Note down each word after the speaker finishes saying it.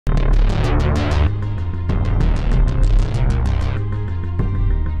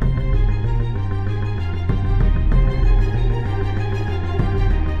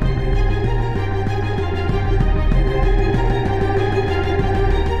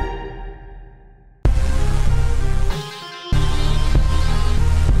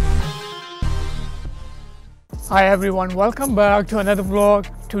Hi everyone, welcome back to another vlog.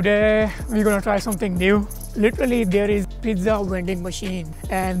 Today we're gonna try something new. Literally there is pizza vending machine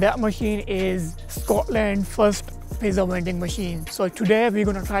and that machine is Scotland's first pizza vending machine. So today we're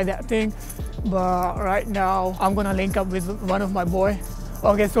gonna try that thing, but right now I'm gonna link up with one of my boy.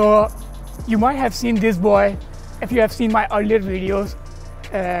 Okay, so you might have seen this boy if you have seen my earlier videos,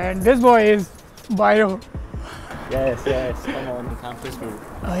 and this boy is Byro. Yes, come on campus bro.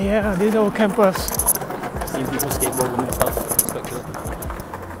 Oh yeah, this is our campus. Seen people skateboarding and stuff. It's quite cool.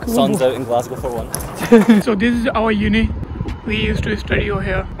 Cool. Sun's out in Glasgow for once. So this is our uni. We used to study over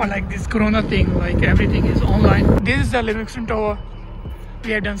here. Or like this corona thing, like everything is online. This is the Livingston Tower.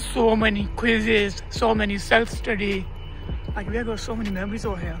 We have done so many quizzes, so many self-study. Like we have got so many memories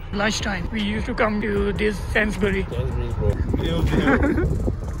over here. Lunchtime, we used to come to this Sainsbury.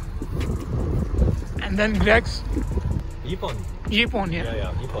 And then Greg's. Yepon, yeah.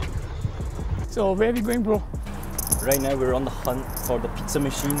 Yeah, Yepon. So where are we going, bro? Right now we're on the hunt for the pizza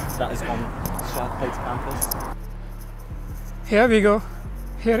machine that is on Strathclyde's campus. Here we go.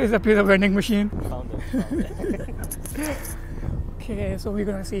 Here is a pizza vending machine. Found it. Okay, so we're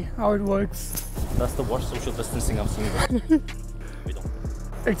gonna see how it works. That's the worst social distancing I've seen. We don't.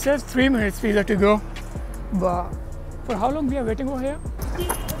 It says 3 minutes pizza to go, but for how long we are waiting over here?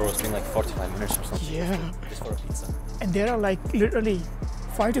 Bro, it's been like 45 minutes or something. Yeah. Just for a pizza. And there are like literally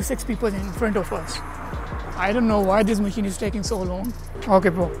 5 to 6 people in front of us. I don't know why this machine is taking so long. Okay,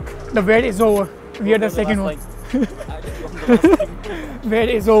 bro. The wait is over. We are the second one. Wait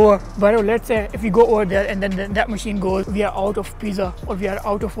is over. But let's say if we go over there and then that machine goes, we are out of pizza or we are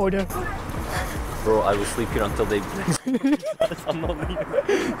out of order. Bro, I will sleep here until they I'm not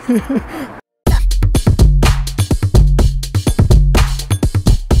leaving.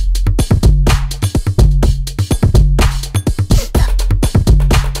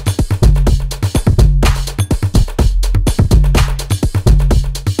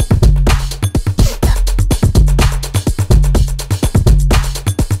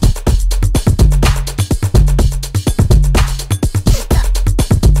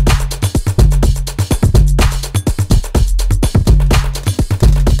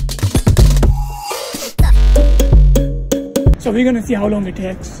 So we're gonna see how long it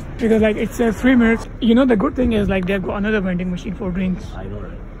takes, because like it says 3 minutes. You know, the good thing is like they've got another vending machine for drinks. I know,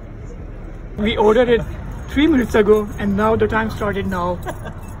 right? We ordered it 3 minutes ago and now the time started now.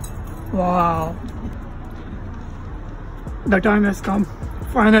 Wow, the time has come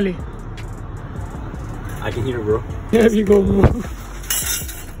finally. I can hear it, bro. There we go, bro.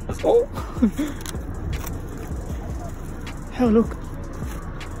 Oh. Hey, look,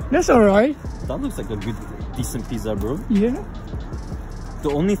 that's all right. That looks like a good, decent pizza, bro. Yeah. The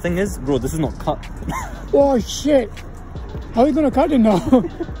only thing is, bro, this is not cut. Oh shit! How are we gonna cut it now?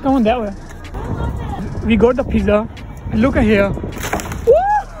 Come on, that way. We got the pizza. And look at here.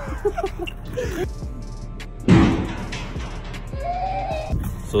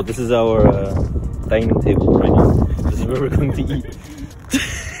 So this is our dining table right now. This is where we're going to eat.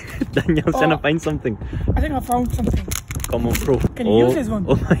 Daniel's trying to find something. I think I found something. Come on, bro. Can you use this one?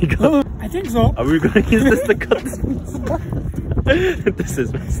 Oh my god. I think so. Are we going to use this to cut this? This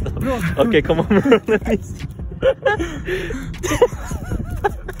is messed up. Bro. Okay, come on, bro. Let me see.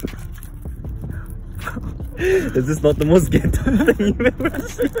 Is this not the most ghetto thing you've ever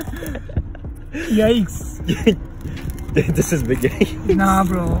seen? Yikes. This is big. Nah,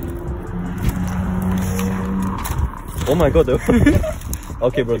 bro. Oh my god.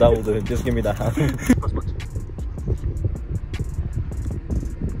 Okay, bro, that will do it. Just give me that hand.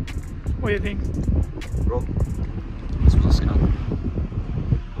 What do you think? Bro, this was a scam.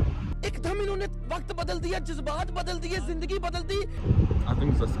 एकदम इन्होंने वक्त बदल दिया, जज्बात बदल दिए, जिंदगी बदल दी. I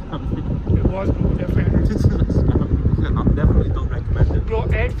think it's a scam. It was, bro, definitely. This is a scam. I definitely don't recommend it. Bro,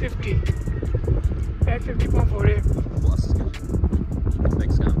 850. 850 pound for it. What a scam. Big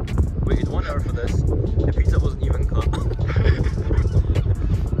scam. Waited 1 hour for this. The pizza wasn't even cut.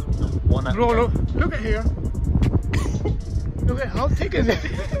 1 hour. Bro, look at here. Look at how thick is it?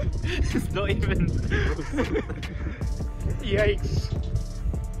 It's not even. Yikes.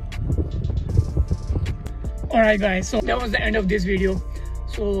 Alright guys, so that was the end of this video.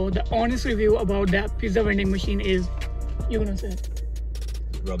 So the honest review about that pizza vending machine is, you're gonna say it.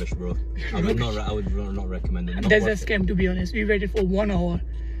 Rubbish, bro. I would not recommend it. Not That's a worth it. scam, to be honest. We waited for 1 hour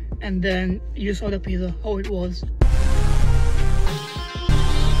and then you saw the pizza, how it was.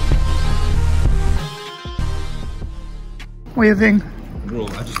 What do you think? Bro,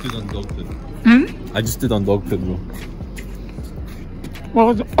 I just stood on dog food. Hmm? I just stood on dog food, bro. What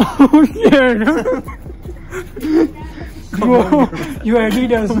was the... Oh shit! Bro, you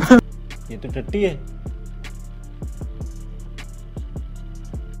Adidas. ये तो टट्टी है.